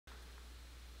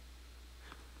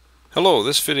Hello,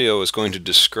 this video is going to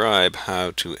describe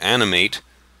how to animate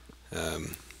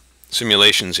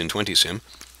simulations in 20sim,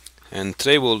 and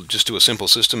today we'll just do a simple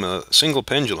system, a single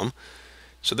pendulum.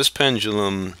 So this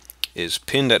pendulum is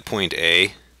pinned at point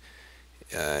A,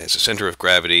 it's a center of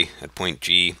gravity at point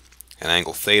G, an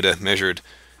angle theta measured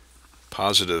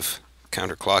positive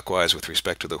counterclockwise with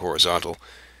respect to the horizontal,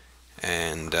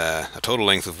 and a total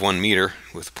length of 1 meter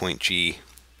with point G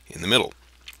in the middle.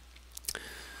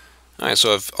 Alright,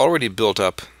 so I've already built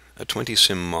up a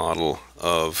 20sim model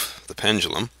of the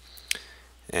pendulum,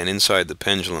 and inside the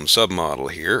pendulum submodel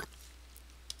here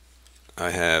I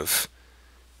have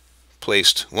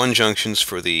placed one junctions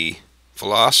for the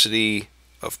velocity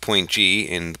of point G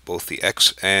in both the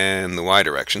x and the y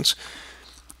directions.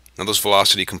 Now those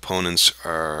velocity components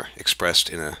are expressed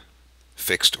in a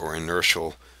fixed or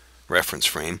inertial reference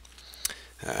frame.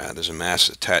 There's a mass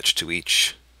attached to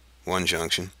each one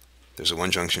junction. There's a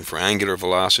one junction for angular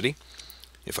velocity.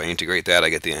 If I integrate that, I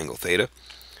get the angle theta.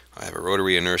 I have a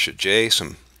rotary inertia J,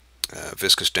 some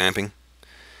viscous damping,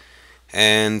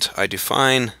 and I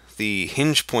define the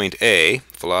hinge point A,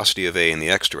 velocity of A in the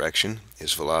x direction,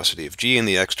 is velocity of G in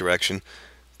the x direction,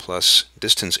 plus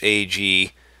distance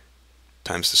AG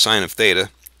times the sine of theta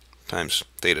times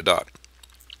theta dot.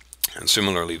 And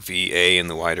similarly, VA in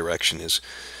the y direction is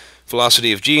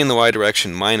velocity of G in the y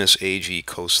direction minus AG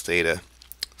cos theta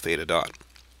dot.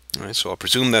 All right, so I'll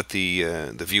presume that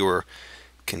the viewer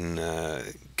can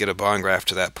get a bond graph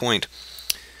to that point.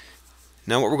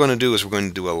 Now what we're going to do is we're going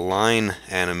to do a line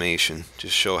animation to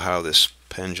show how this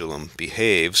pendulum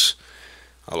behaves.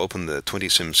 I'll open the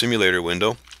 20sim simulator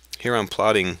window. Here I'm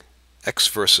plotting x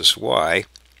versus y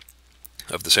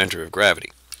of the center of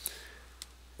gravity.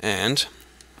 And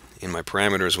in my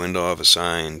parameters window I've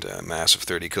assigned mass of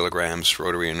 30 kilograms,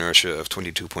 rotary inertia of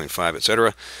 22.5,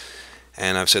 etc.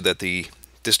 And I've said that the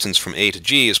distance from A to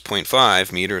G is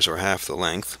 0.5 meters, or half the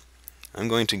length. I'm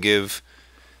going to give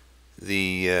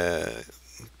the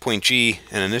point G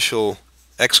an initial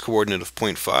x coordinate of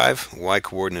 0.5, y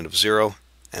coordinate of 0,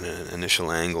 and an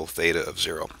initial angle theta of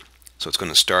 0. So it's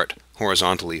going to start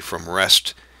horizontally from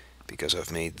rest because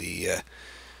I've made the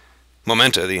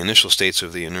momenta, the initial states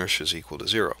of the inertias, equal to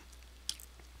 0.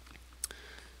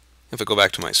 If I go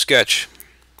back to my sketch,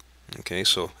 okay,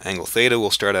 so angle theta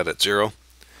will start out at 0.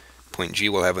 Point G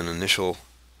will have an initial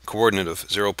coordinate of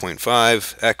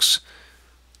 0.5 x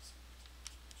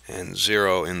and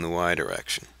 0 in the y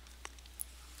direction.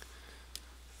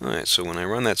 Alright, so when I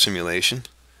run that simulation,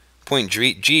 point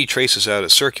G traces out a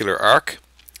circular arc.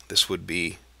 This would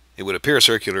be, it would appear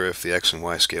circular if the x and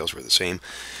y scales were the same.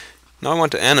 Now I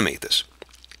want to animate this.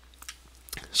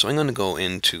 So I'm going to go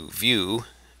into View,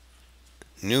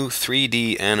 New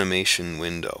 3D Animation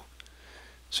Window.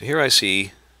 So here I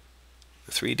see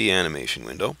the 3D animation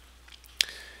window,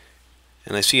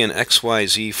 and I see an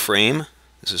XYZ frame.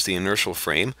 This is the inertial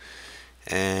frame,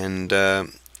 and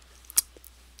I'm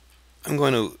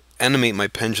going to animate my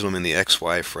pendulum in the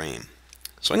XY frame.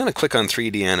 So I'm going to click on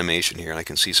 3D animation here, and I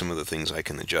can see some of the things I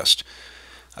can adjust.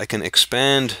 I can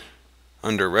expand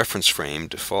under reference frame,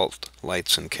 default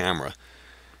lights and camera,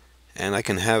 and I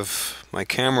can have my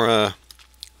camera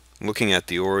looking at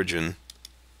the origin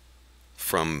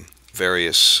from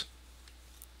various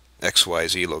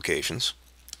XYZ locations,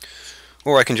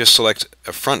 or I can just select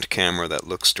a front camera that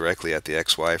looks directly at the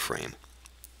XY frame.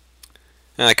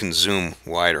 And I can zoom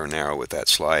wide or narrow with that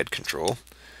slide control.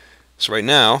 So right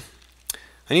now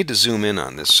I need to zoom in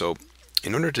on this. So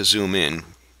in order to zoom in,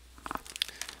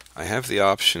 I have the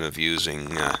option of using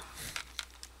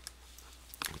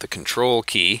the control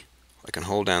key. I can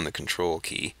hold down the control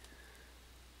key,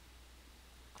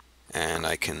 and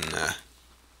I can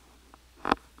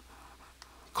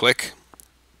click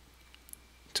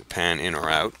to pan in or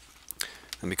out.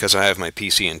 And because I have my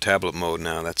PC in tablet mode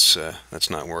now, that's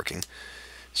not working.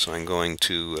 So I'm going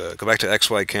to go back to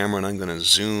XY camera, and I'm going to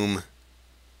zoom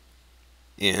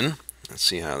in. Let's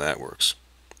see how that works.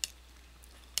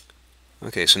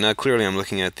 Okay, so now clearly I'm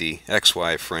looking at the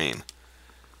XY frame.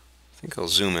 I think I'll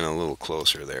zoom in a little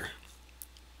closer there.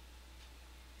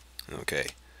 Okay.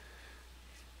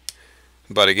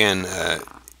 But again,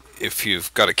 if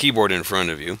you've got a keyboard in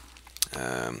front of you,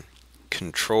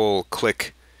 control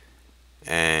click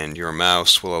and your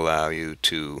mouse will allow you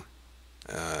to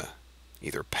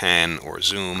either pan or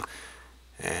zoom,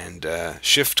 and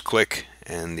shift click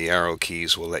and the arrow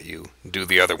keys will let you do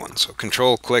the other one. So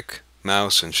control click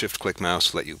mouse and shift click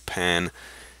mouse let you pan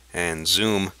and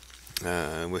zoom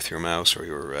with your mouse or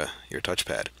your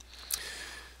touchpad.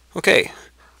 Okay,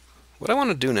 what I want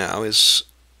to do now is,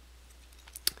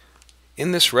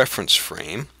 in this reference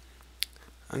frame,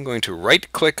 I'm going to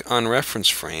right-click on reference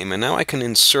frame, and now I can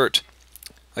insert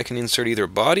either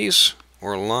bodies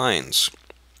or lines.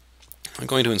 I'm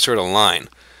going to insert a line,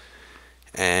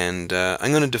 and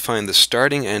I'm going to define the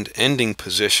starting and ending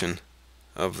position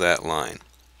of that line.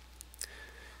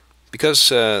 Because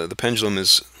the pendulum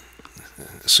is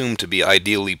assumed to be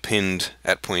ideally pinned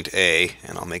at point A,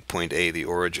 and I'll make point A the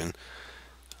origin,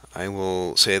 I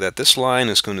will say that this line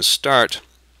is going to start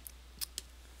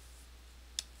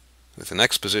with an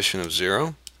x position of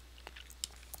 0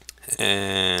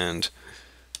 and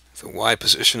the y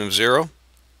position of 0.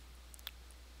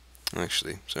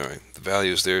 Actually, sorry, the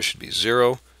values there should be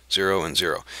 0, 0, and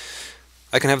 0.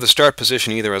 I can have the start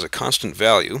position either as a constant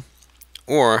value,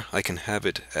 or I can have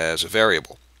it as a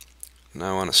variable.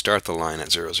 Now I want to start the line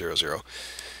at 0, 0, 0.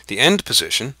 The end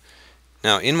position,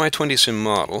 now in my 20sim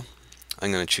model,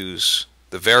 I'm going to choose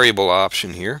the variable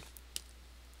option here.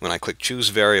 When I click choose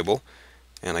variable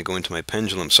and I go into my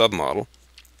pendulum submodel,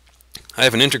 I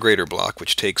have an integrator block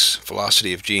which takes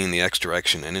velocity of g in the x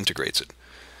direction and integrates it.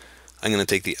 I'm going to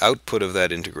take the output of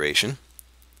that integration.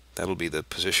 That will be the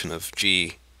position of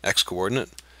g x coordinate.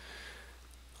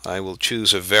 I will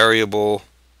choose a variable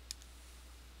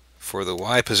for the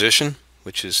y position,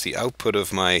 which is the output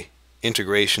of my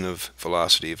integration of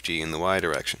velocity of g in the y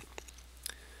direction.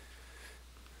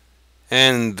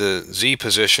 And the z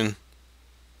position,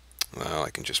 well, I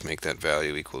can just make that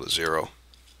value equal to 0.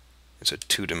 It's a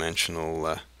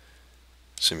two-dimensional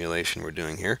simulation we're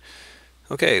doing here.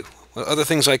 Okay, well, other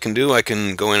things I can do, I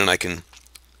can go in and I can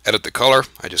edit the color.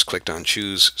 I just clicked on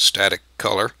choose static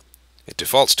color. It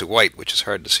defaults to white, which is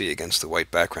hard to see against the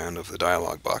white background of the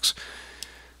dialog box.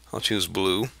 I'll choose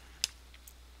blue.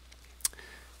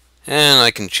 And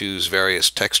I can choose various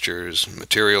textures,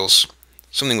 materials,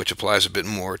 something which applies a bit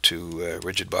more to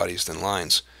rigid bodies than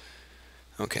lines.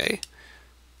 Okay.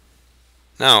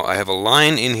 Now I have a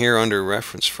line in here under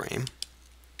reference frame.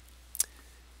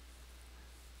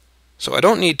 So I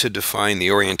don't need to define the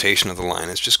orientation of the line.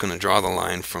 It's just going to draw the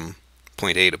line from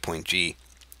point A to point G.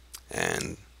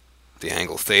 And the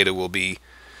angle theta will be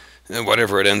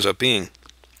whatever it ends up being.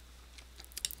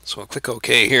 So I'll click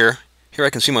OK here. Here I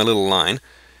can see my little line.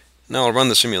 Now I'll run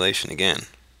the simulation again.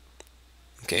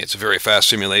 Okay, it's a very fast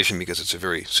simulation because it's a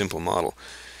very simple model.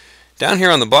 Down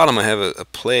here on the bottom I have a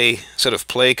set of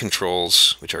play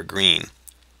controls which are green.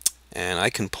 And I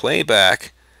can play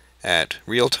back at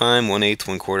real time, 1/8,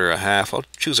 1/4, a half. I'll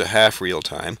choose a half real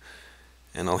time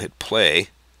and I'll hit play.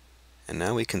 And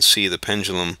now we can see the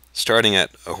pendulum starting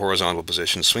at a horizontal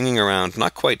position, swinging around,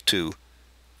 not quite to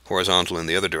horizontal in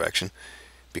the other direction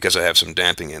because I have some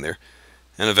damping in there.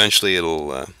 And eventually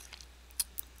it'll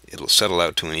settle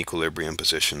out to an equilibrium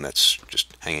position that's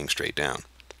just hanging straight down.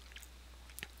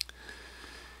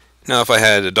 Now if I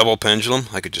had a double pendulum,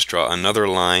 I could just draw another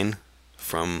line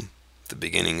from the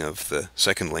beginning of the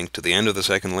second link to the end of the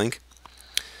second link.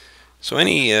 So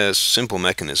any simple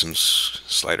mechanisms,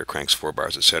 slider cranks,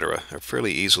 4-bars, etc., are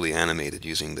fairly easily animated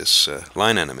using this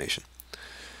line animation.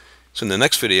 So in the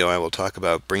next video I will talk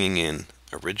about bringing in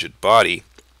a rigid body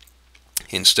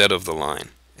instead of the line,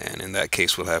 and in that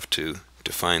case we'll have to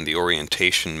define the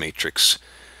orientation matrix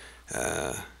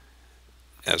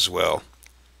as well.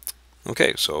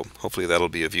 Okay, so hopefully that'll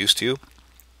be of use to you,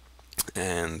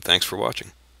 and thanks for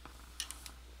watching.